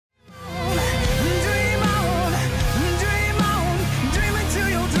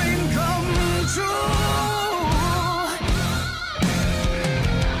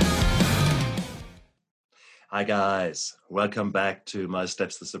Hi guys, welcome back to My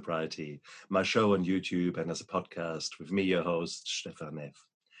Steps to Sobriety, my show on YouTube and as a podcast with me, your host, Stefan Neff.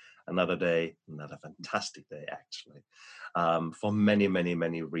 Another day, another fantastic day actually, for many, many,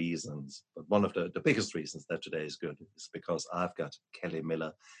 many reasons. But one of the biggest reasons that today is good is because I've got Kelly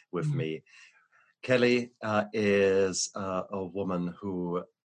Miller with me. Kelly is a woman who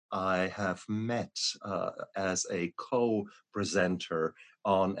I have met as a co-presenter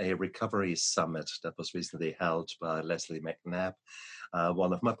on a recovery summit that was recently held by Leslie McNabb,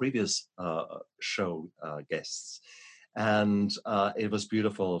 one of my previous show guests. And it was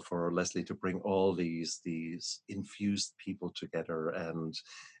beautiful for Leslie to bring all these infused people together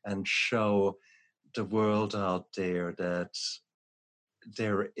and show the world out there that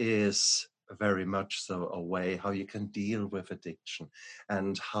there is very much so a way how you can deal with addiction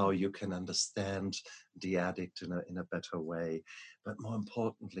and how you can understand the addict in a better way. But more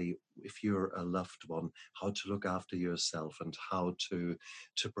importantly, if you're a loved one, how to look after yourself and how to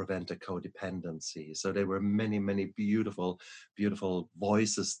prevent a codependency. So there were many, many beautiful, beautiful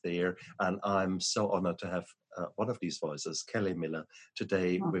voices there. And I'm so honored to have one of these voices, Kelly Miller,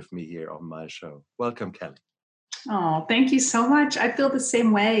 today with me here on my show. Welcome, Kelly. Oh, thank you so much. I feel the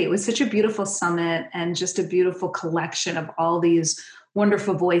same way. It was such a beautiful summit and just a beautiful collection of all these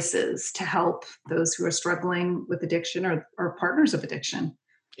wonderful voices to help those who are struggling with addiction or partners of addiction.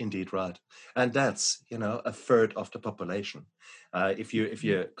 Indeed, right, and that's a third of the population. If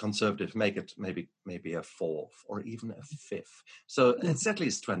you're conservative, make it maybe a fourth or even a fifth. So it's at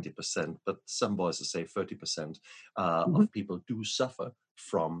least 20%, but some voices say 30% of people do suffer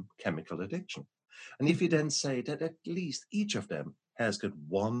from chemical addiction. And if you then say that at least each of them has got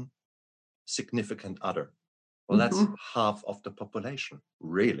one significant other, well, that's half of the population,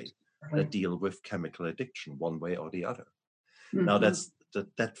 really, that deal with chemical addiction one way or the other. Now,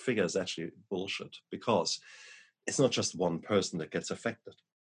 that figure is actually bullshit because it's not just one person that gets affected.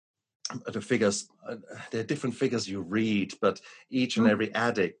 The figures, there are different figures you read, but each and every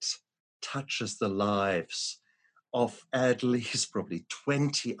addict touches the lives of at least probably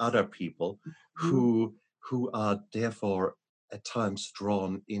 20 other people who are therefore at times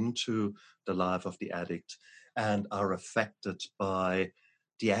drawn into the life of the addict and are affected by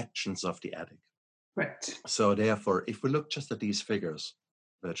the actions of the addict. Right. So therefore, if we look just at these figures,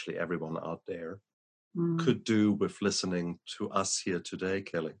 virtually everyone out there could do with listening to us here today,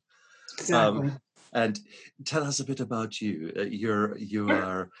 Kelly. Exactly. And tell us a bit about you. You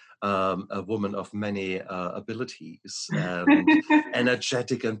are a woman of many abilities and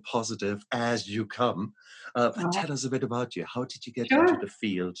energetic and positive as you come. But tell us a bit about you. How did you get into the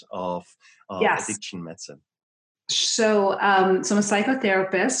field of addiction medicine? So I'm a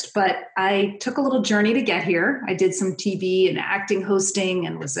psychotherapist, but I took a little journey to get here. I did some TV and acting hosting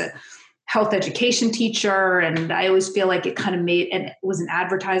and was a health education teacher. And I always feel like it kind of and it was in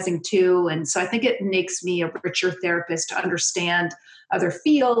advertising too. And so I think it makes me a richer therapist to understand other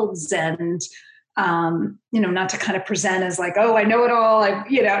fields and, not to kind of present as like, oh, I know it all.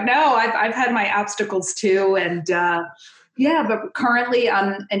 I've had my obstacles too. And, but currently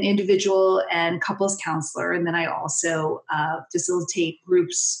I'm an individual and couples counselor. And then I also facilitate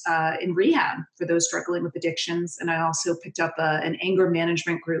groups in rehab for those struggling with addictions. And I also picked up an anger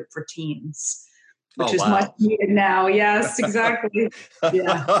management group for teens, which is much needed now. Yes, exactly.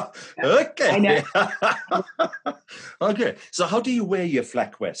 Yeah. Okay. I know. Okay. So how do you wear your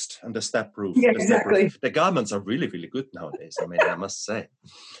flak vest and the step proof? Yeah, exactly. The garments are really, really good nowadays. I mean, I must say.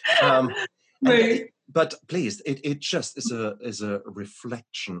 Right. But please, it just is a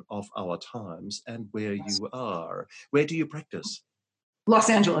reflection of our times and where you are. Where do you practice? Los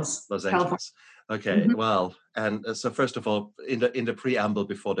Angeles. Los California. Angeles. Okay, well, and so first of all, in the preamble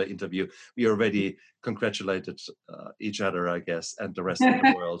before the interview, we already congratulated each other, I guess, and the rest of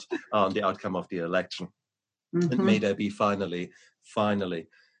the world on the outcome of the election. And may there be finally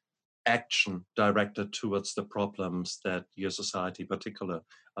action directed towards the problems that your society in particular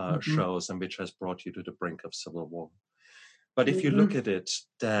shows and which has brought you to the brink of civil war. But if you look at it,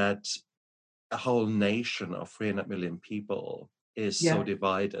 that a whole nation of 300 million people is so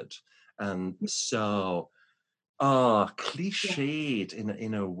divided and so cliched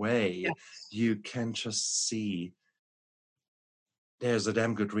in a way, you can just see there's a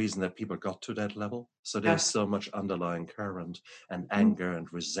damn good reason that people got to that level. So there's so much underlying current and anger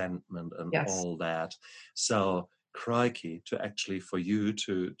and resentment and all that. So crikey, for you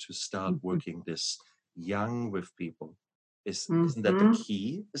to start working this young with people, isn't that the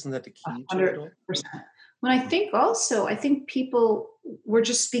key? Isn't that the key to it all? When I think people we're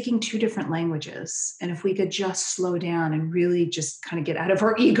just speaking two different languages. And if we could just slow down and really just kind of get out of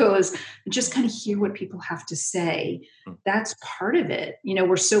our egos and just kind of hear what people have to say, Mm. that's part of it.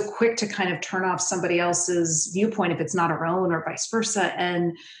 We're so quick to kind of turn off somebody else's viewpoint if it's not our own or vice versa.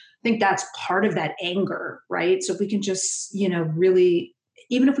 And I think that's part of that anger, right? So if we can just, really,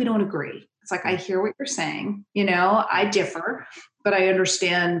 even if we don't agree, it's like, I hear what you're saying, I differ, but I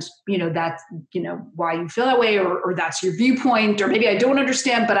understand, that, why you feel that way, or that's your viewpoint, or maybe I don't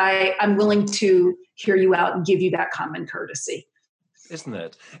understand, but I'm willing to hear you out and give you that common courtesy. Isn't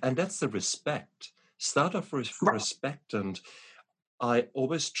it? And that's the respect. Start off with Right. respect. And I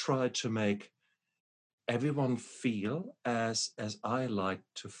always try to make everyone feel as I like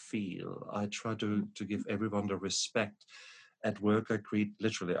to feel. I try to give everyone the respect. At work, I greet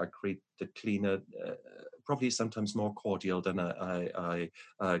the cleaner, probably sometimes more cordial than I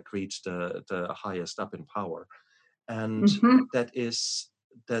greet the highest up in power. And Hmm. that is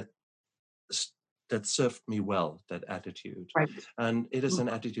that that served me well, that attitude. Right. And it is an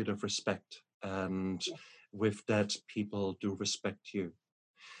attitude of respect. And with that, people do respect you.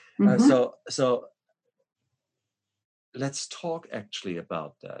 Hmm. So let's talk actually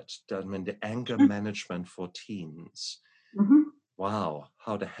about that. I mean, the anger Sure. management for teens. Hmm. Wow,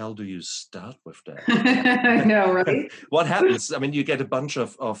 how the hell do you start with I that? know, right? What happens? I mean, you get a bunch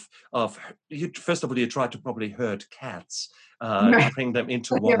of you. First of all, you try to probably herd cats to Right. bring them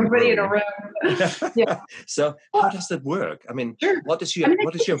into Like one everybody in a room. room. Yeah. So how Well, does that work? I mean, sure. what is I mean, I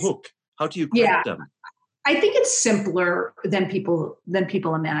what is think your it's, hook? How do you grab yeah. them? I think it's simpler than people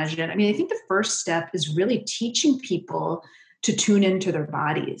imagine. I mean, I think the first step is really teaching people to tune into their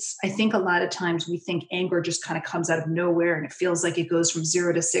bodies. I think a lot of times we think anger just kind of comes out of nowhere and it feels like it goes from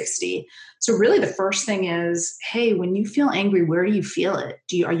 0 to 60. So really the first thing is, hey, when you feel angry, where do you feel it?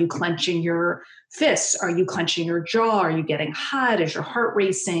 Are you clenching your fists? Are you clenching your jaw? Are you getting hot? Is your heart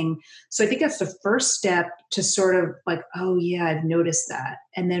racing? So I think that's the first step to sort of like, oh, yeah, I've noticed that.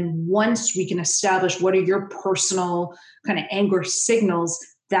 And then once we can establish what are your personal kind of anger signals,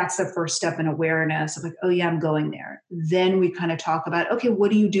 that's the first step in awareness of like, oh, yeah, I'm going there. Then we kind of talk about, okay,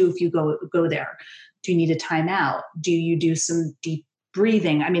 what do you do if you go there? Do you need a timeout? Do you do some deep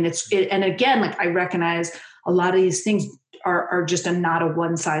breathing? I mean, and again, like I recognize a lot of these things are just not a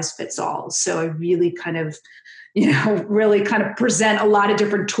one size fits all. So I really kind of really kind of present a lot of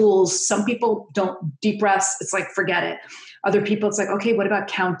different tools. Some people don't deep breaths. It's like, forget it. Other people, it's like, okay, what about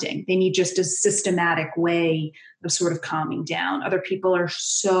counting? They need just a systematic way of sort of calming down. Other people are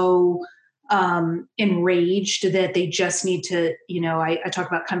so enraged that they just need to, I talk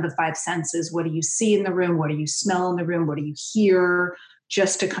about kind of the five senses. What do you see in the room? What do you smell in the room? What do you hear?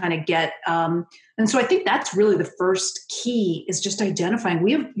 Just to kind of get, and so I think that's really the first key is just identifying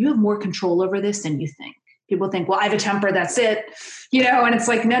you have more control over this than you think. People think, well, I have a temper, that's it, and it's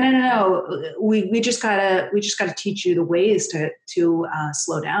like, no. We just gotta teach you the ways to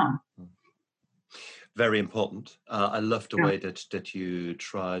slow down. Very important. I love the Yeah. way that you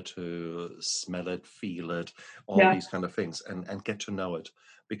try to smell it, feel it, all Yeah. these kind of things, and get to know it,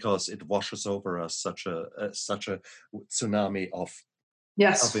 because it washes over us such a tsunami of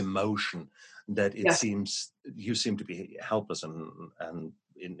Yes. emotion that it Yes. seems you seem to be helpless and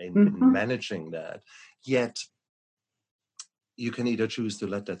in Hmm. managing that. Yet you can either choose to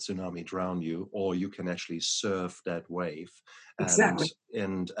let that tsunami drown you, or you can actually surf that wave and Exactly.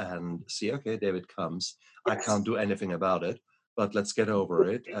 and see, okay, there it comes. I Yes. can't do anything about it, but let's get over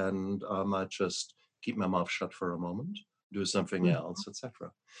it, and I might just keep my mouth shut for a moment, do something else,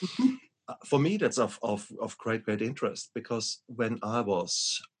 etc. Mhm. For me, that's of great interest, because when I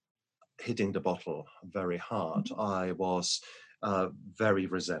was hitting the bottle very hard, Mhm. I was very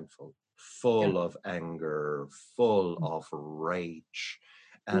resentful, Yeah. full of anger, full of rage,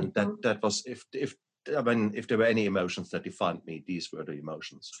 and that Mhm. that was if I mean, if there were any emotions that defined me, these were the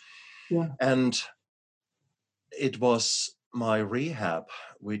emotions. Yeah. And it was my rehab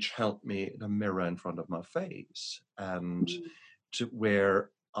which held me the mirror in front of my face, and Mhm. to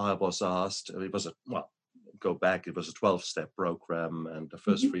where I was asked, it was go back, it was a 12-step program, and the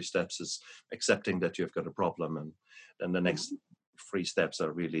first Mhm. three steps is accepting that you've got a problem, and then the next three steps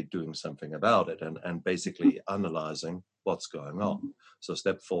are really doing something about it, and basically analyzing what's going on. Mhm. So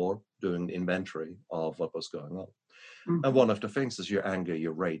step 4, doing inventory of what was going on. And Mhm. one of the things is your anger,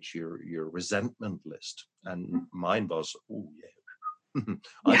 your rage, your resentment list. And mine was, oh yeah,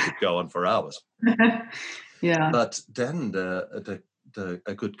 I Yeah. could go on for hours. Yeah. But then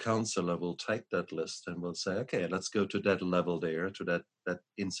a good counselor will take that list and will say, okay, let's go to that level there, to that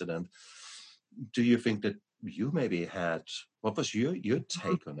incident. Do you think that you maybe had, what was your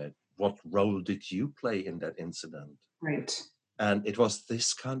take on it? what role did you play in that incident? Right. And it was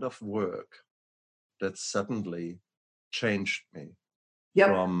this kind of work that suddenly changed me Yep.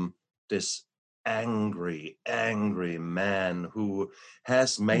 from this angry man who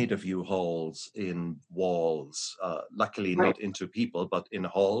has made a few holes in walls, luckily Right. not into people, but in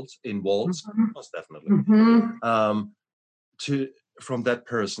walls, Mhm. most definitely. Mhm. From that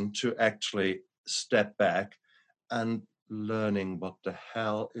person to actually step back and learning what the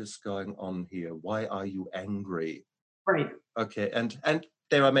hell is going on here. Why are you angry? Right. Okay, and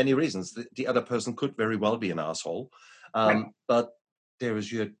there are many reasons. The other person could very well be an asshole, Right. but there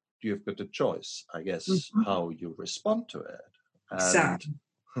is you've got a choice, I guess, Mhm. how you respond to it, and Exactly.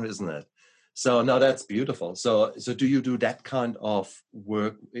 isn't it? So no, that's beautiful. So do you do that kind of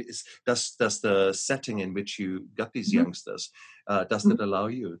work? Does the setting in which you got these Mhm. youngsters does Mhm. that allow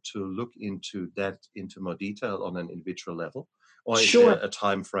you to look into that into more detail on an individual level, or is there Sure. a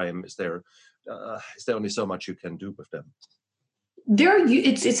time frame? Is there only so much you can do with them?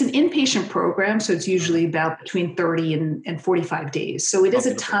 It's an inpatient program, so it's Mhm. usually about between 30 and 45 days. So it Oh, is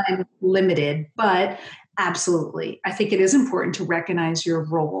a beautiful. time limited, but absolutely. I think it is important to recognize your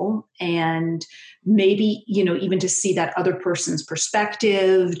role and maybe, even to see that other person's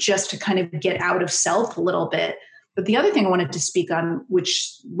perspective, just to kind of get out of self a little bit. But the other thing I wanted to speak on, which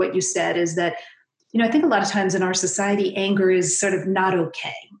what you said, is that, I think a lot of times in our society, anger is sort of not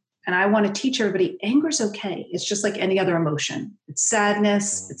okay. And I want to teach everybody anger is okay. It's just like any other emotion. It's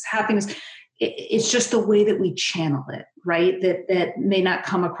sadness, Mm. it's happiness. It's just the way that we channel it, right? That may not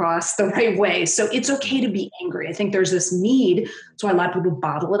come across the right way. So it's okay Mm. to be angry. I think there's this need. That's why a lot of people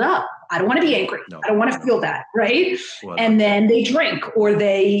bottle it up. I don't want to be angry. No, I don't want to no. feel that, right? Well And done. then they drink or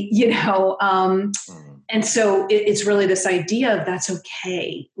they, Mm. and so it's really this idea of that's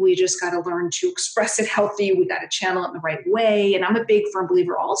okay. We just got to learn to express it healthy. We got to channel it in the right way. And I'm a big firm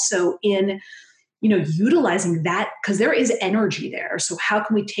believer also in, utilizing that because there is energy there. So how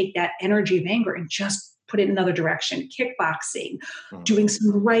can we take that energy of anger and just put it in another direction? Kickboxing, Mm. doing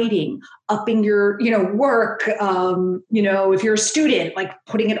some writing, upping your, work. If you're a student, like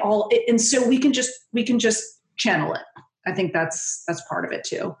putting it all. And so we can just channel it. I think that's part of it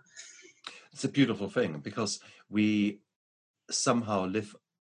too. It's a beautiful thing because we somehow live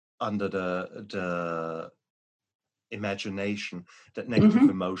under the imagination that negative Mm-hmm.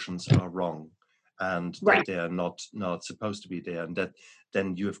 emotions are wrong and that Right. they are not supposed to be there, and that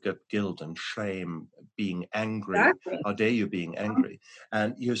then you've got guilt and shame being angry. Exactly. How dare you being angry?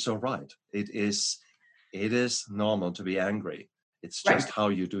 And you're so right. It is normal to be angry. It's just Right. how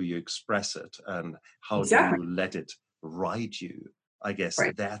you express it and how do Exactly. you let it ride you. I guess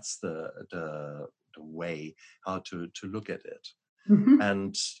Right. that's the way how to look at it. Mm-hmm.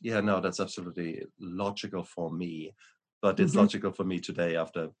 And yeah, no, that's absolutely logical for me. But it's Mm-hmm. logical for me today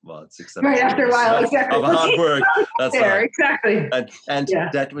after what, 6, 7 Right after a years while, of exactly. hard work. Well, That's there, right. exactly. And Yeah.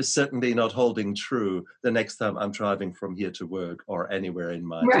 that was certainly not holding true the next time I'm driving from here to work or anywhere in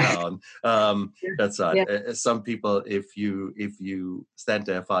my Right. town. Yeah. That's right. Yeah. Some people, if you stand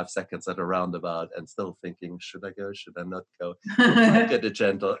there 5 seconds at a roundabout and still thinking, should I go? Should I not go? You might get a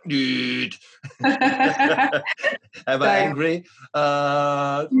gentle, dude. Am I Right. angry? No,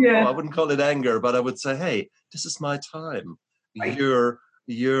 I Yeah. wouldn't call it anger, but I would say, hey, this is my time. Right. Your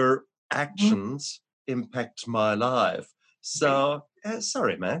Mhm. actions impact my life. Right. So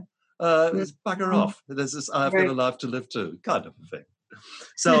sorry, man. Bugger Mhm. off. I've got Right. a life to live too, kind of a thing.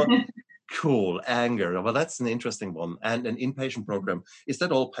 So cool, anger. Well, that's an interesting one. And an inpatient program. Is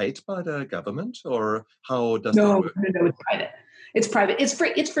that all paid by the government, or how does that No, work? no, no, it's private. It's private.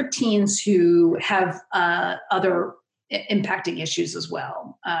 It's for teens who have other impacting issues as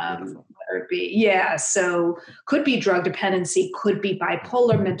well. Beautiful. Whether it be, yeah, so could be drug dependency, could be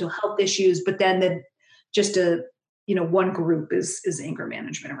bipolar, mental health issues, but then just one group is anger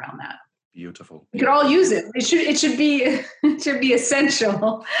management around that. Beautiful, We could all beautiful. use it. It should be it should be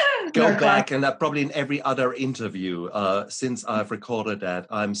essential in Go our class. back and probably in every other interview since I've recorded that,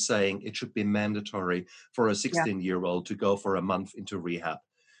 I'm saying it should be mandatory for a Yeah. 16-year-old to go for a month into rehab.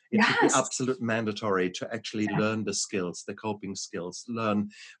 It should be Yes. absolute mandatory to actually learn the skills, the coping skills, learn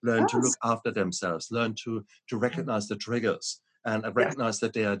to Yes. look after themselves, learn to recognize the triggers and Yes. recognize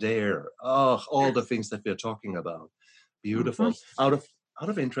that they are there. Oh, all the Yes. things that we're talking about. Mhm. Beautiful. Out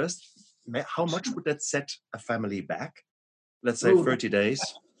of interest, how much would that set a family back? Let's say Ooh, 30 days.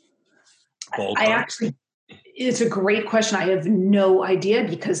 I Ballpark. actually, it's a great question. I have no idea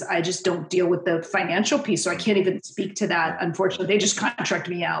because I just don't deal with the financial piece. So I Mm, can't even speak to that. yeah, yeah, Unfortunately, they just contract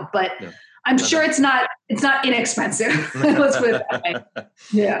me out. But yeah. I'm sure it's not inexpensive. Let's put it that way.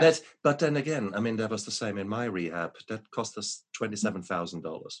 Yeah. But then again, I mean, that was the same in my rehab. That cost us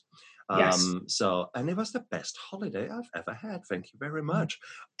 $27,000. Yes. And it was the best holiday I've ever had. Thank you very much.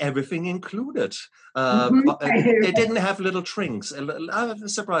 Everything included. It didn't have little drinks. I'm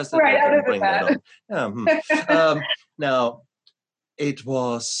surprised that they didn't bring that on. Now, it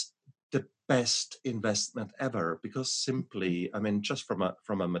was the best investment ever because simply, I mean, just from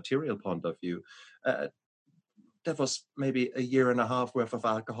a material point of view, that was maybe a year and a half worth of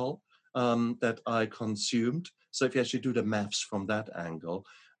alcohol that I consumed. So if you actually do the maths from that angle,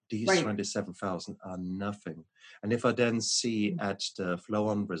 these 27,000 are nothing. And if I then see at the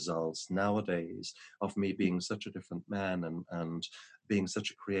flow-on results nowadays of me being such a different man and being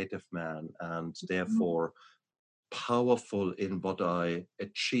such a creative man and therefore powerful in what I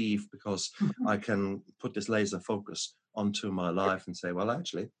achieve because I can put this laser focus onto my life and say, well,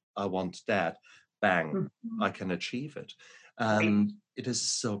 actually, I want that. Bang, I can achieve it. And it is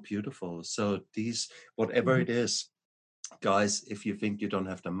so beautiful. So whatever it is, guys, if you think you don't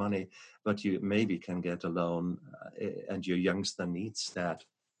have the money, but you maybe can get a loan and your youngster needs that,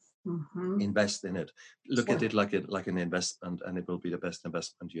 invest in it. Look at it like an investment, and it will be the best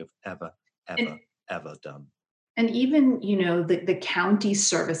investment you have ever done. And even, the county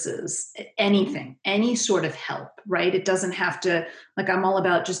services, anything, any sort of help, right? It doesn't have to, I'm all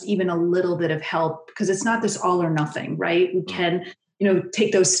about just even a little bit of help because it's not this all or nothing, right? We can,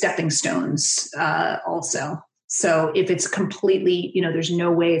 take those stepping stones also. So if it's completely, there's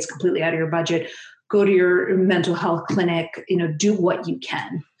no way it's completely out of your budget, go to your mental health clinic, do what you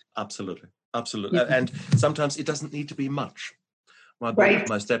can. Absolutely. Yeah. And sometimes it doesn't need to be much. My book,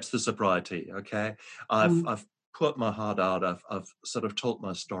 My Steps to Sobriety, okay? I've put my heart out. I've sort of told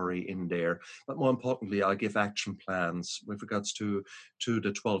my story in there. But more importantly, I give action plans with regards to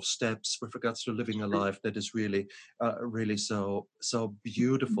the 12 steps, with regards to living a life that is really, really so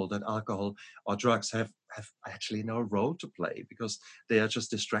beautiful that alcohol or drugs have actually no role to play because they are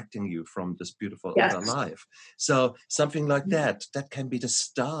just distracting you from this beautiful other life. So something like that can be the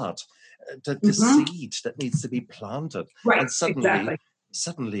start, the seed that needs to be planted. Right, and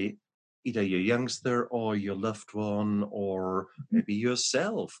suddenly either your youngster or your loved one or maybe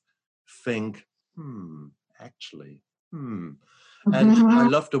yourself think, actually. And I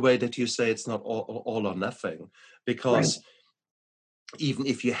love the way that you say it's not all or nothing, because even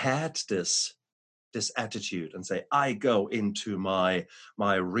if you had this attitude and say, I go into my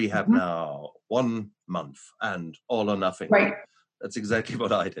rehab now 1 month and all or nothing. Right. That's exactly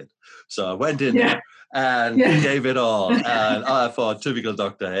what I did. So I went in there and gave it all. And I thought, typical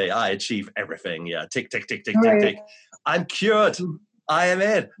doctor, hey, I achieve everything. Yeah, tick, tick, tick, tick, tick, tick. I'm cured. I am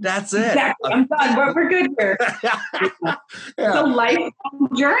in. That's it. Exactly. I'm done. We're good here. It's a lifelong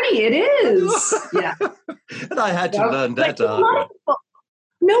journey. It is. Yeah. And I had to learn that.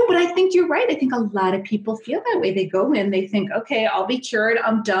 No, but I think you're right. I think a lot of people feel that way. They go in, they think, okay, I'll be cured.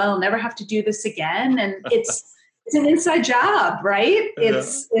 I'm done. I'll never have to do this again. And it's an inside job, right?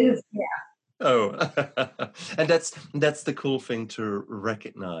 It's Oh, and that's the cool thing to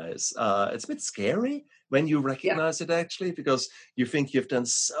recognize. It's a bit scary when you recognize it actually, because you think you've done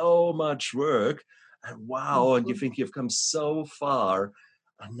so much work and and you think you've come so far.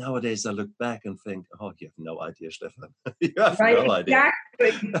 And nowadays I look back and think, oh, you have no idea, Stefan. You have no idea.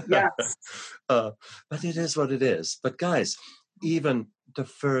 Exactly. Yes. But it is what it is. But guys, even the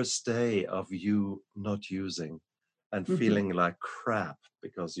first day of you not using and feeling like crap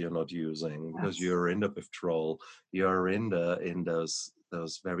because you're not using, because you're in the withdrawal, you're in those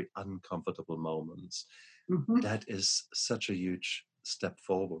very uncomfortable moments. That is such a huge step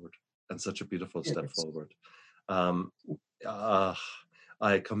forward and such a beautiful step forward.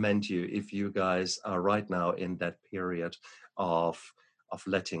 I commend you if you guys are right now in that period of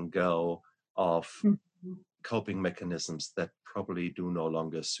letting go of coping mechanisms that probably do no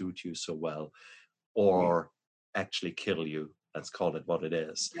longer suit you so well, or actually kill you. Let's call it what it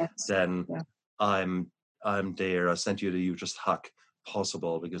is. Then I'm there. I send you the hugest hug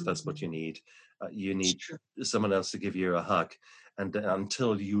possible, because that's what you need. You need someone else to give you a hug, and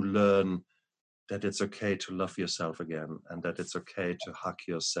until you learn that it's okay to love yourself again, and that it's okay to hug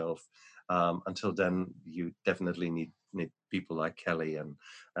yourself. Until then, you definitely need people like Kelly and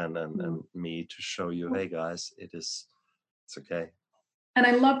me to show you, hey guys, it's okay. And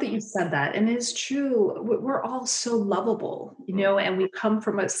I love that you said that. And it is true. We're all so lovable, and we come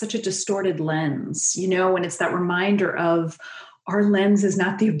from such a distorted lens, and it's that reminder of our lens is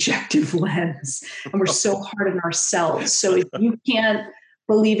not the objective lens, and we're so hard on ourselves. So if you can't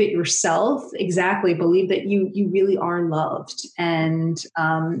believe it yourself. Exactly. Believe that you really are loved. And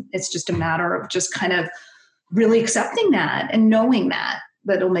it's just a matter of just kind of really accepting that and knowing that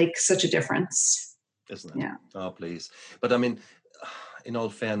it'll make such a difference. Isn't it? Yeah. Oh, please. But I mean, in all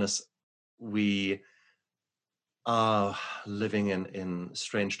fairness, we are living in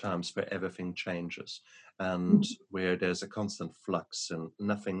strange times where everything changes and where there's a constant flux and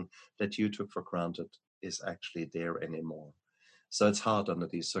nothing that you took for granted is actually there anymore. So it's hard under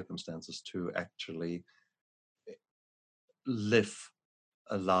these circumstances to actually live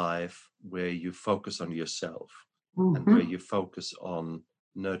a life where you focus on yourself and where you focus on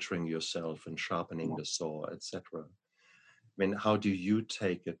nurturing yourself and sharpening the saw, etc. I mean, how do you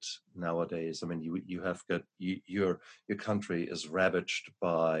take it nowadays? I mean, you have got your country is ravaged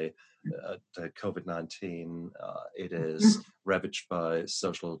by the COVID-19. It is ravaged by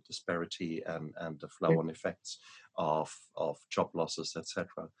social disparity and the flow-on effects of job losses, etc.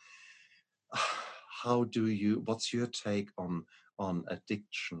 How do you? What's your take on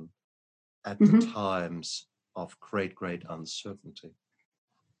addiction at the times of great uncertainty?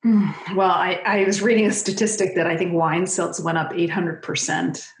 Well, I was reading a statistic that I think wine sales went up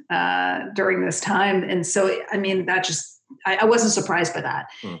 800% during this time. And so, I mean, that just, I wasn't surprised by that.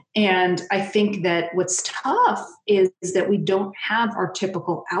 And I think that what's tough is that we don't have our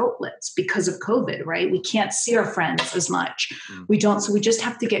typical outlets because of COVID, right? We can't see our friends as much. We don't. So we just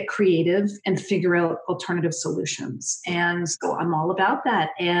have to get creative and figure out alternative solutions. And so I'm all about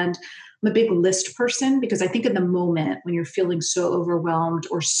that. And I'm a big list person because I think in the moment when you're feeling so overwhelmed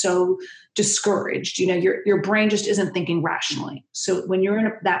or so discouraged, you know, your brain just isn't thinking rationally. So when you're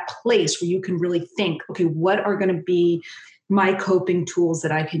in that place where you can really think, okay, what are going to be my coping tools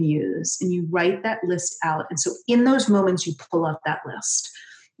that I can use? And you write that list out. And so in those moments, you pull up that list.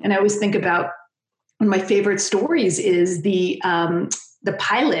 And I always think about one of my favorite stories is the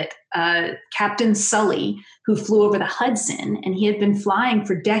pilot, Captain Sully, who flew over the Hudson, and he had been flying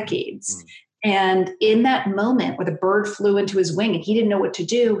for decades. And in that moment where the bird flew into his wing and he didn't know what to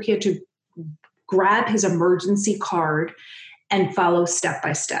do, he had to grab his emergency card and follow step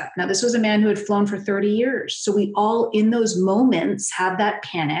by step. Now, this was a man who had flown for 30 years. So we all, in those moments, have that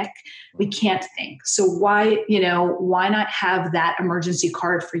panic. We can't think. So why not have that emergency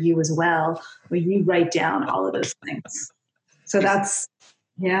card for you as well, where you write down all of those things? So that's,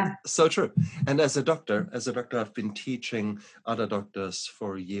 yeah. So true. And as a doctor, I've been teaching other doctors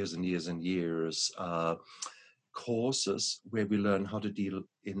for years and years and years, courses where we learn how to deal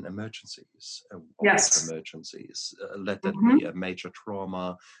in emergencies. Emergencies. Let that be a major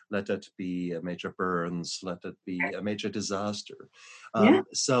trauma, let that be a major burns, let that be a major disaster.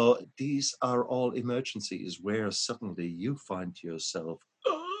 So these are all emergencies where suddenly you find yourself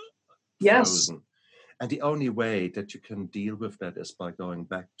frozen. And the only way that you can deal with that is by going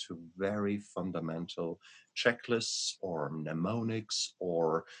back to very fundamental checklists or mnemonics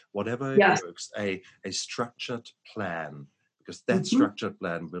or whatever it works, a structured plan, because that structured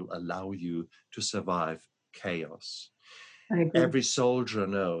plan will allow you to survive chaos. Every soldier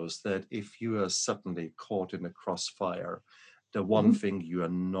knows that if you are suddenly caught in a crossfire, the one thing you are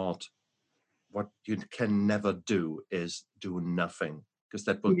not, what you can never do is do nothing, because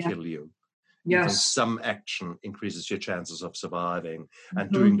that will kill you. Even some action increases your chances of surviving, and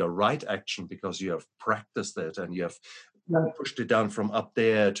doing the right action because you have practiced it and you have pushed it down from up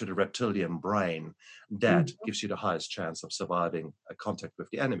there to the reptilian brain, that gives you the highest chance of surviving a contact with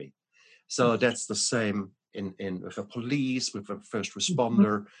the enemy. So that's the same in with a police, with a first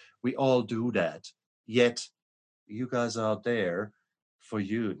responder. We all do that. Yet you guys are there. For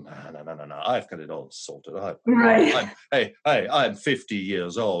you, no. I've got it all sorted. I'm 50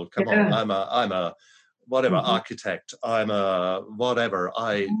 years old. Come on, I'm a whatever architect. I'm a whatever.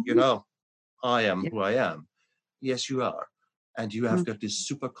 I am who I am. Yes, you are, and you have got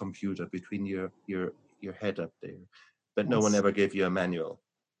this supercomputer between your head up there, but no one ever gave you a manual.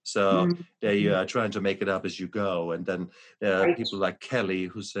 So there you are trying to make it up as you go, and then there are people like Kelly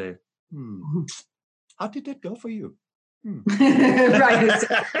who say, "How did that go for you?" Right.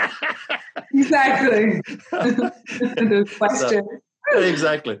 Exactly. The question.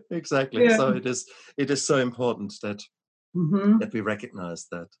 Exactly. Yeah. So it is so important that that we recognize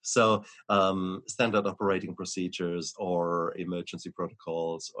that. So standard operating procedures or emergency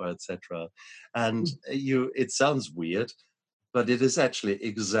protocols or etc. And it sounds weird, but it is actually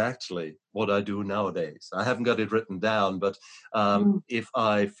exactly what I do nowadays. I haven't got it written down, but if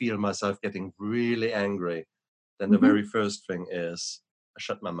I feel myself getting really angry, then the very first thing is I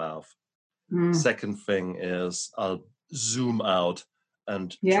shut my mouth. Second thing is I'll zoom out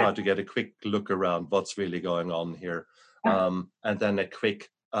and try to get a quick look around what's really going on here. And then a quick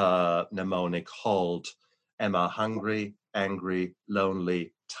mnemonic hold. Emma, hungry, angry,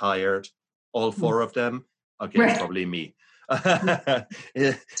 lonely, tired, all four of them. Okay, it's probably me.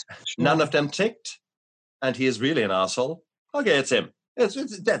 None of them ticked, and he is really an asshole. Okay, it's him. It's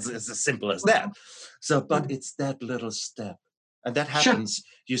as simple as that. So, but it's that little step. And that happens.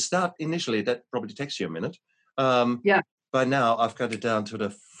 You start initially, that probably takes you a minute. By now, I've got it down to the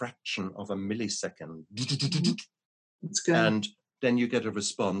fraction of a millisecond. That's good. And then you get a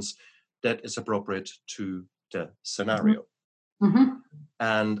response that is appropriate to the scenario.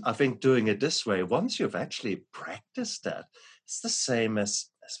 And I think doing it this way, once you've actually practiced that, it's the same as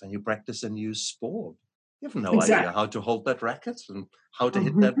when you practice a new sport. You have no idea how to hold that racket and how to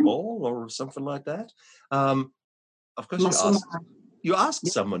hit that ball or something like that. Of course, you ask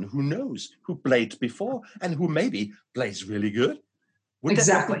someone who knows, who played before, and who maybe plays really good. Would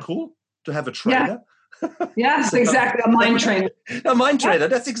that not be cool to have a trainer? Yes, exactly. A mind trainer. A mind trainer,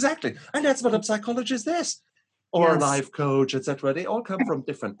 that's exactly. And that's what a psychologist is. Or a life coach, etc. They all come from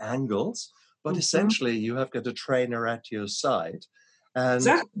different angles, but essentially you have got a trainer at your side. And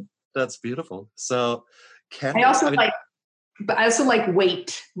that's beautiful. So I also like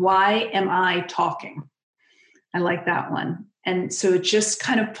wait. Why am I talking? I like that one. And so it just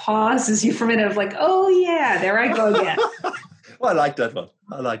kind of pauses you for a minute of like, oh yeah, there I go again. Well, I like that one.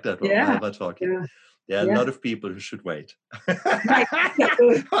 Why am I talking? Yeah, a lot of people who should wait.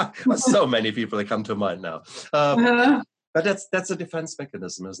 So many people that come to mind now. But that's a defense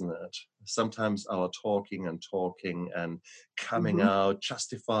mechanism, isn't it? Sometimes our talking and coming out,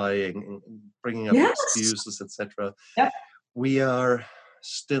 justifying, bringing up excuses, etc. We are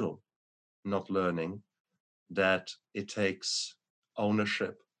still not learning that it takes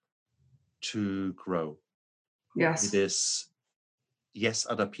ownership to grow. It is, yes,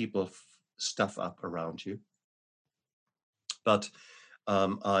 other people stuff up around you, but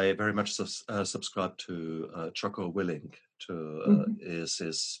I very much subscribe to Jocko Willink, to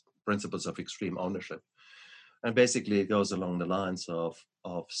his principles of extreme ownership. And basically it goes along the lines of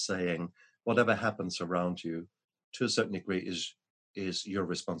saying whatever happens around you to a certain degree is your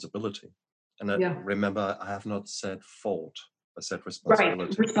responsibility. And remember, I have not said fault. I said responsibility.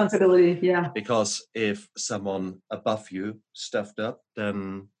 Right, responsibility, yeah. Because if someone above you stuffed up,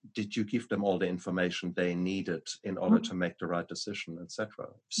 then did you give them all the information they needed in order to make the right decision, etc.?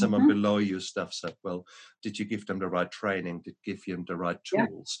 If someone below you stuffs up, well, did you give them the right training? Did you give them the right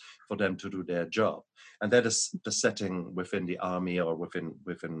tools for them to do their job? And that is the setting within the army or within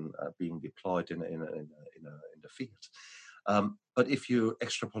being deployed in the field. But if you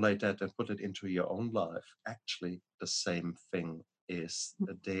extrapolate that and put it into your own life, actually the same thing is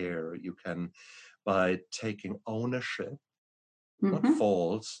there. You can, by taking ownership, not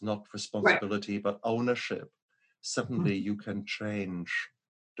faults, not responsibility, but ownership, suddenly you can change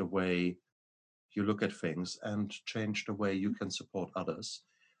the way you look at things and change the way you can support others.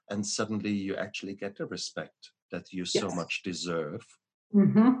 And suddenly you actually get the respect that you so much deserve.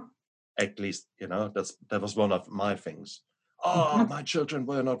 At least, that was one of my things. Oh, my children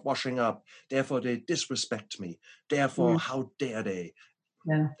were not washing up, therefore they disrespect me. Therefore, how dare they?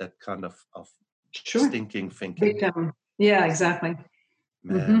 Yeah. That kind of stinking thinking. Victim. Yeah, exactly.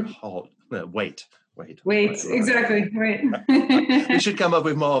 Man, wait. Exactly. Right. We should come up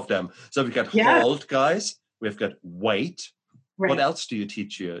with more of them. So we've got hold, guys. We've got wait. Right. What else do you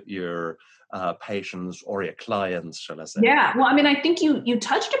teach your patients or your clients, shall I say? Yeah. Well, I mean, I think you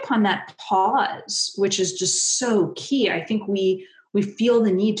touched upon that pause, which is just so key. I think we feel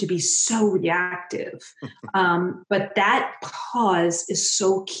the need to be so reactive. But that pause is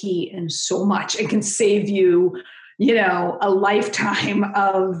so key and so much. It can save you, a lifetime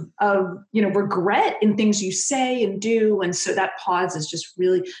of regret in things you say and do. And so that pause is just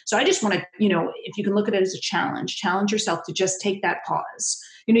really, so I just want to, if you can look at it as a challenge yourself to just take that pause.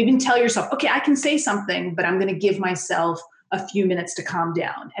 Even tell yourself, okay, I can say something, but I'm going to give myself a few minutes to calm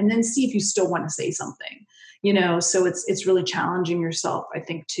down and then see if you still want to say something. So it's really challenging yourself, I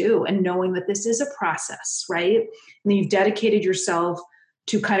think, too, and knowing that this is a process, right? And you've dedicated yourself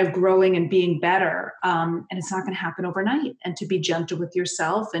to kind of growing and being better, and it's not going to happen overnight. And to be gentle with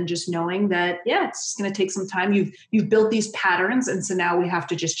yourself and just knowing that, it's just going to take some time. You've built these patterns, and so now we have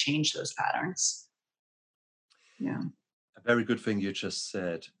to just change those patterns. Yeah. A very good thing you just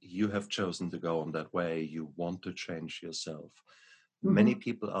said. You have chosen to go on that way. You want to change yourself. Many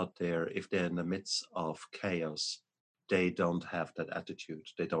people out there, if they're in the midst of chaos, they don't have that attitude.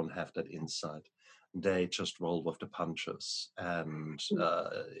 They don't have that insight. They just roll with the punches. And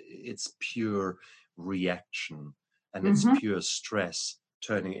it's pure reaction. And it's pure stress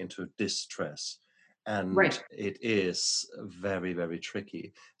turning into distress. And it is very, very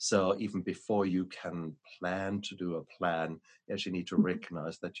tricky. So even before you can plan to do a plan, you actually need to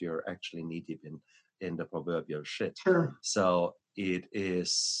recognize that you're actually knee deep in the proverbial shit. Sure. So it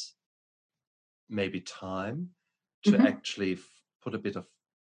is maybe time to actually put a bit of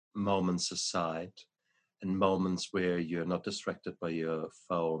moments aside, and moments where you're not distracted by your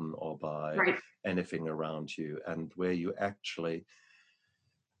phone or by anything around you, and where you actually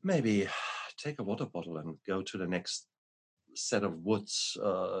maybe take a water bottle and go to the next set of woods,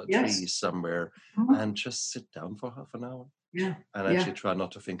 trees somewhere, and just sit down for half an hour. Yeah. And actually try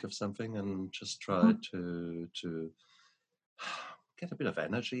not to think of something, and just try to get a bit of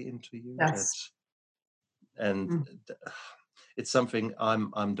energy into you. It's something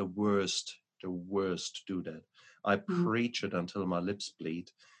I'm the worst to do that. I preach it until my lips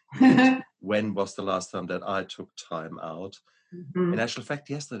bleed. When was the last time that I took time out? In actual fact,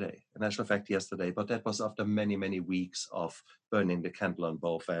 yesterday. But that was after many, many weeks of burning the candle on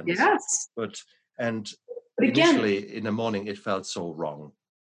both ends. Yes. But initially, again, in the morning, it felt so wrong.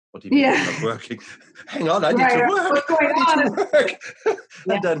 What do you mean it's not working? Hang on, I need to work. What's going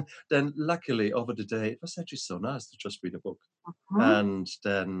on? And then luckily over the day, it was actually so nice to just read a book. And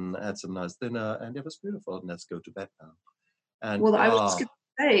then had some nice dinner, and it was beautiful. And let's go to bed now. And I was just going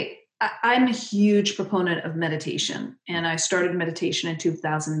to say, I'm a huge proponent of meditation, and I started meditation in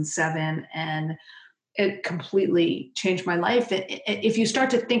 2007, and it completely changed my life. If you start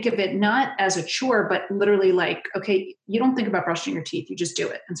to think of it not as a chore, but literally like, okay, you don't think about brushing your teeth, you just do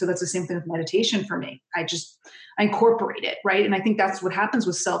it. And so that's the same thing with meditation for me. I incorporate it, right? And I think that's what happens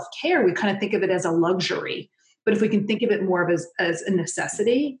with self-care. We kind of think of it as a luxury, but if we can think of it more of as a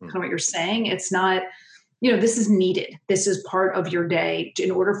necessity, kind of what you're saying, it's not, this is needed. This is part of your day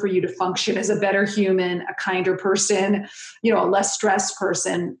in order for you to function as a better human, a kinder person, a less stressed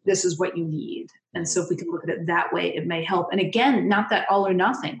person. This is what you need. And so if we can look at it that way, it may help. And again, not that all or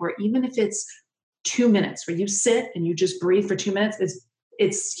nothing, where even if it's 2 minutes where you sit and you just breathe for 2 minutes,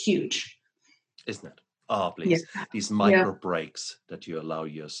 it's huge. Isn't it? Oh, please. Yeah. These micro breaks that you allow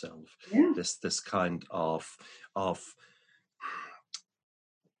yourself. Yeah. This kind of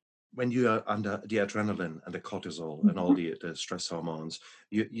when you are under the adrenaline and the cortisol and all the stress hormones,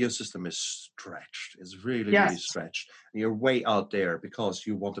 your system is stretched. It's really, really stretched. And you're way out there because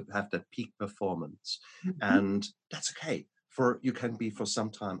you want to have that peak performance. And that's okay. You can be for some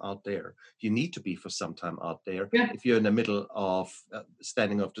time out there. You need to be for some time out there. Yeah. If you're in the middle of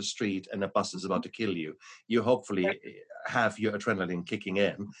standing off the street and a bus is about to kill you, you hopefully have your adrenaline kicking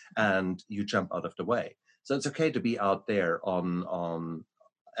in and you jump out of the way. So it's okay to be out there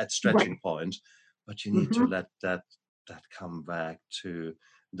at stretching point, but you need to let that come back to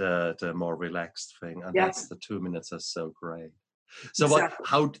the more relaxed thing, and that's the 2 minutes are so great. So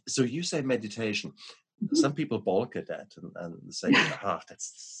so you say meditation. Some people balk at that and say,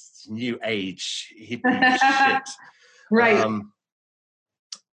 that's new age hippie shit. Right.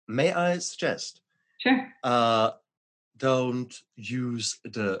 May I suggest? Sure. Don't use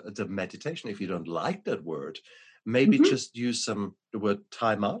the meditation if you don't like that word. Maybe just use the word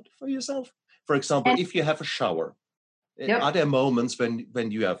timeout for yourself. For example, if you have a shower, are there moments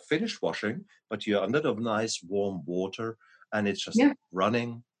when you have finished washing, but you're under the nice warm water and it's just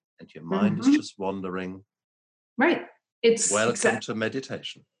running and your mind is just wandering? Right. It's welcome to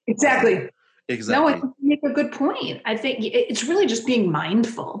meditation. Exactly. Exactly. No, you make a good point. I think it's really just being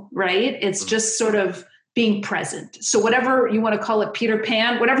mindful, right? It's just sort of being present. So whatever you want to call it, Peter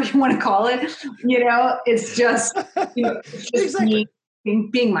Pan, whatever you want to call it, it's just, exactly.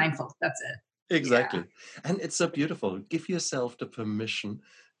 being mindful. That's it. Exactly. Yeah. And it's so beautiful. Give yourself the permission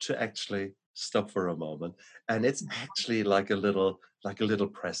to actually stop for a moment. And it's actually like a little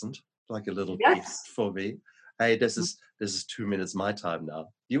present, like a little gift for me. Hey, this is 2 minutes my time now.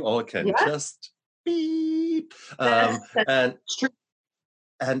 You all can just beep.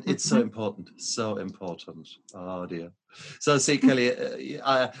 And it's so important. Oh dear. So see, Kelly,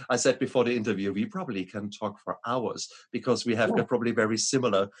 I said before the interview, we probably can talk for hours because we have a probably very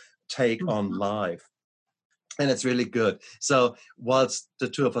similar take on life. And it's really good. So whilst the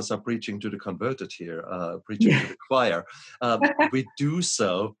two of us are preaching to the converted here, preaching to the choir, we do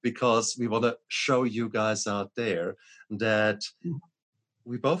so because we want to show you guys out there that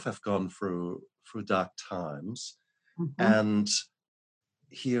we both have gone through dark times. And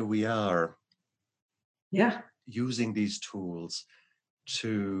here we are using these tools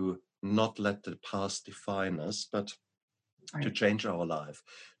to not let the past define us, but to change our life,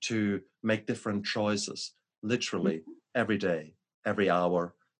 to make different choices, literally every day, every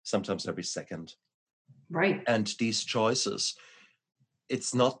hour, sometimes every second. Right. And these choices,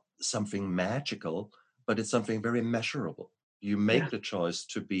 it's not something magical, but it's something very measurable. You make Yeah. the choice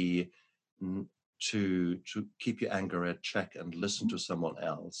to be to keep your anger at check and listen to someone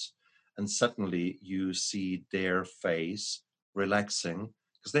else, and suddenly you see their face relaxing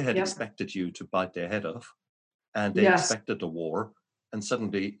because they had Yep. expected you to bite their head off, and they Yes. expected a war, and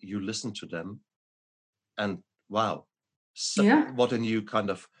suddenly you listen to them, and wow, so, Yeah. what a new kind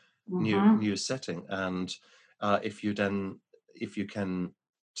of Mm-hmm. new setting. And if you then, if you can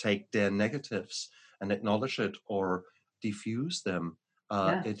take their negatives and acknowledge it or diffuse them,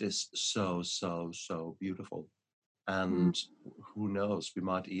 Yeah. it is so so so beautiful. Mm. And who knows, we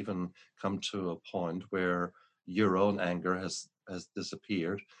might even come to a point where your own anger has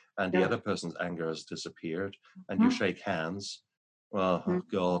disappeared and the Yeah. other person's anger has disappeared, and you Mhm. shake hands. Well, oh Mhm.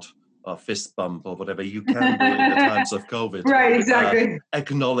 god, or fist bump or whatever you can do in the times of COVID. Right, uh, exactly.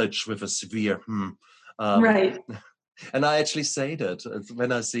 Acknowledge with a severe um, Right. and I actually say that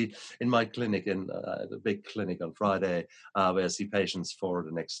when I see in my clinic, in the big clinic on Friday, where I see patients for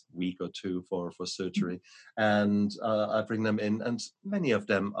the next week or two for surgery, and I bring them in, and many of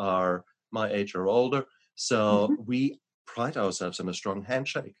them are my age or older. So Mhm. we pride ourselves on a strong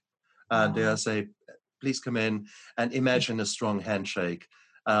handshake, and I Oh, say, please come in and imagine a strong handshake.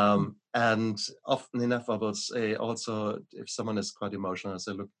 And often enough, I will say also, if someone is quite emotional, I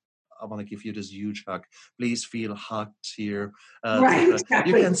say, look, I want to give you this huge hug. Please feel hugged here, right, etc. You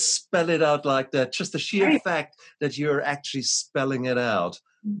exactly. can spell it out like that. Just the sheer Right. fact that you're actually spelling it out.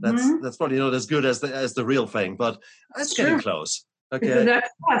 Mhm. That's probably not as good as the real thing, but it's It's getting true. close. It's Okay. that's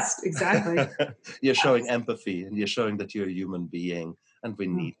trust. Exactly. You're showing Yes. empathy and you're showing that you're a human being, and we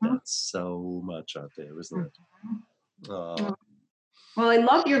need Mhm. that so much out there, isn't it? Mhm. Oh, Well, I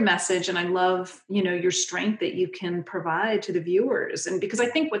love your message and I love, your strength that you can provide to the viewers. And because I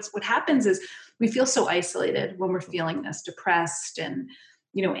think what happens is we feel so isolated when we're feeling this depressed and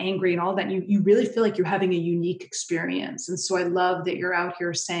angry and all that. You really feel like you're having a unique experience. And so I love that you're out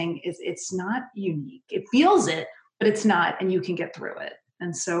here saying it's not unique. It feels it, but it's not, and you can get through it.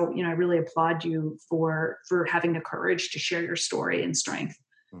 And so, I really applaud you for having the courage to share your story and strength.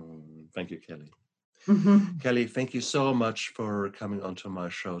 thank you, Kelly. Hmm. Kelly, thank you so much for coming onto my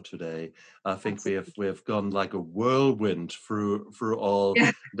show today. I think Absolutely. we have gone like a whirlwind through all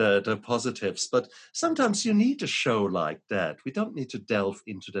Yeah. the positives, but sometimes you need a show like that. We don't need to delve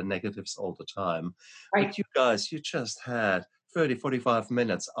into the negatives all the time. Right. But you guys, you just had 30, 45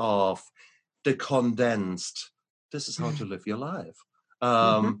 minutes of the condensed, this is how to live your life.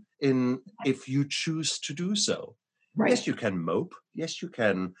 Hmm. In if you choose to do so. Right. Yes, you can mope. Yes, you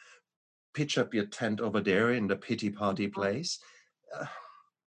can pitch up your tent over there in the pity party place. Uh,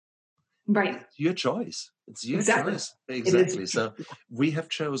 Right. it's your choice. It's your Exactly. choice. It is. Exactly. So we have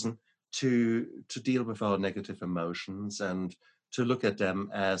chosen to deal with our negative emotions and to look at them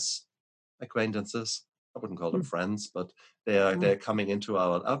as acquaintances. I wouldn't call them Mhm. friends, but they're coming into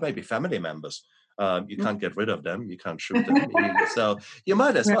our maybe family members. You can't get rid of them. You can't shoot them. So you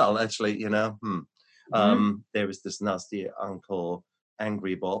might as Right. well actually. Mhm. There is this nasty Uncle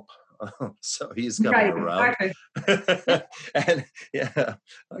Angry Bob, so he's coming Right, around, exactly. Yeah. and yeah,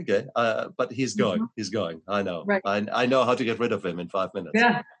 okay, but he's going. Mhm. He's going. I know. Right. I know how to get rid of him in 5 minutes.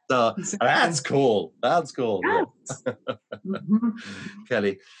 Yeah, So that's exactly. cool. That's cool. Yes. Yeah. Mhm.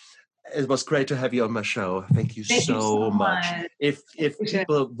 Kelly, it was great to have you on my show. Thank you Thank you so so much. much. I If appreciate it.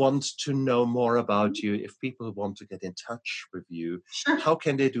 people want to know more Mhm. about you, if people want to get in touch with you, Sure. how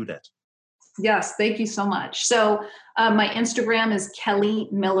can they do that? Yes, thank you so much. So, my Instagram is Kelly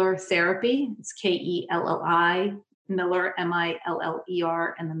Miller Therapy. It's Kelli Miller, Miller,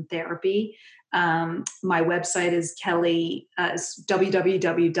 and then therapy. My website is is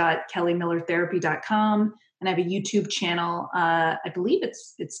www.kellymillertherapy.com, and I have a YouTube channel. I believe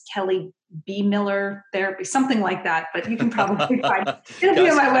it's Kelly B Miller Therapy, something like that. But you can probably find it'll be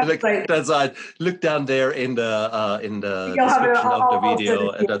on Guys, my look, website. that's right. Look down there in the You'll have it. description of the I'll send video, it to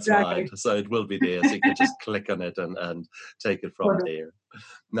and you. that's right. Exactly. So it will be there, so you can just click on it and take it from Wonderful. there.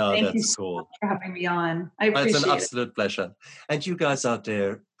 No, Thank you that's so much cool. for having me on. I It's an appreciate it. absolute pleasure. And you guys out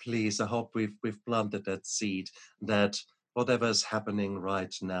there, please, I hope we've planted that seed that whatever is happening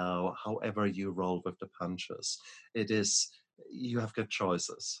right now, however you roll with the punches, it is, you have got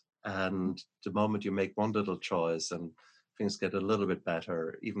choices. And the moment you make one little choice and things get a little bit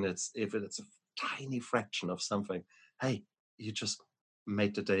better, even if it's a tiny fraction of something, hey, you just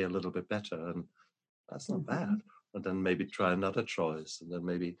made the day a little bit better. And that's not bad. Mhm. And then maybe try another choice, and then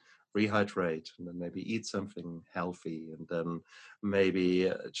maybe rehydrate, and then maybe eat something healthy, and then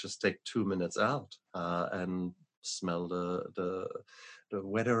maybe just take 2 minutes out and smell the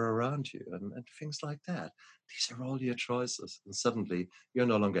weather around you, and things like that. These are all your choices, and suddenly you're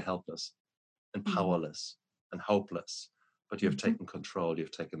no longer helpless and powerless and hopeless, but you've taken control,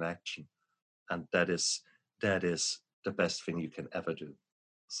 you've taken action, and that is the best thing you can ever do.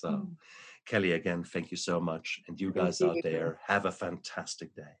 So, Kelly, again, thank you so much, and you Thank guys you. out there, have a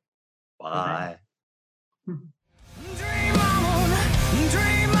fantastic day. Bye-bye. Bye. Dream on,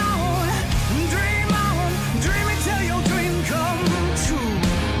 dream on.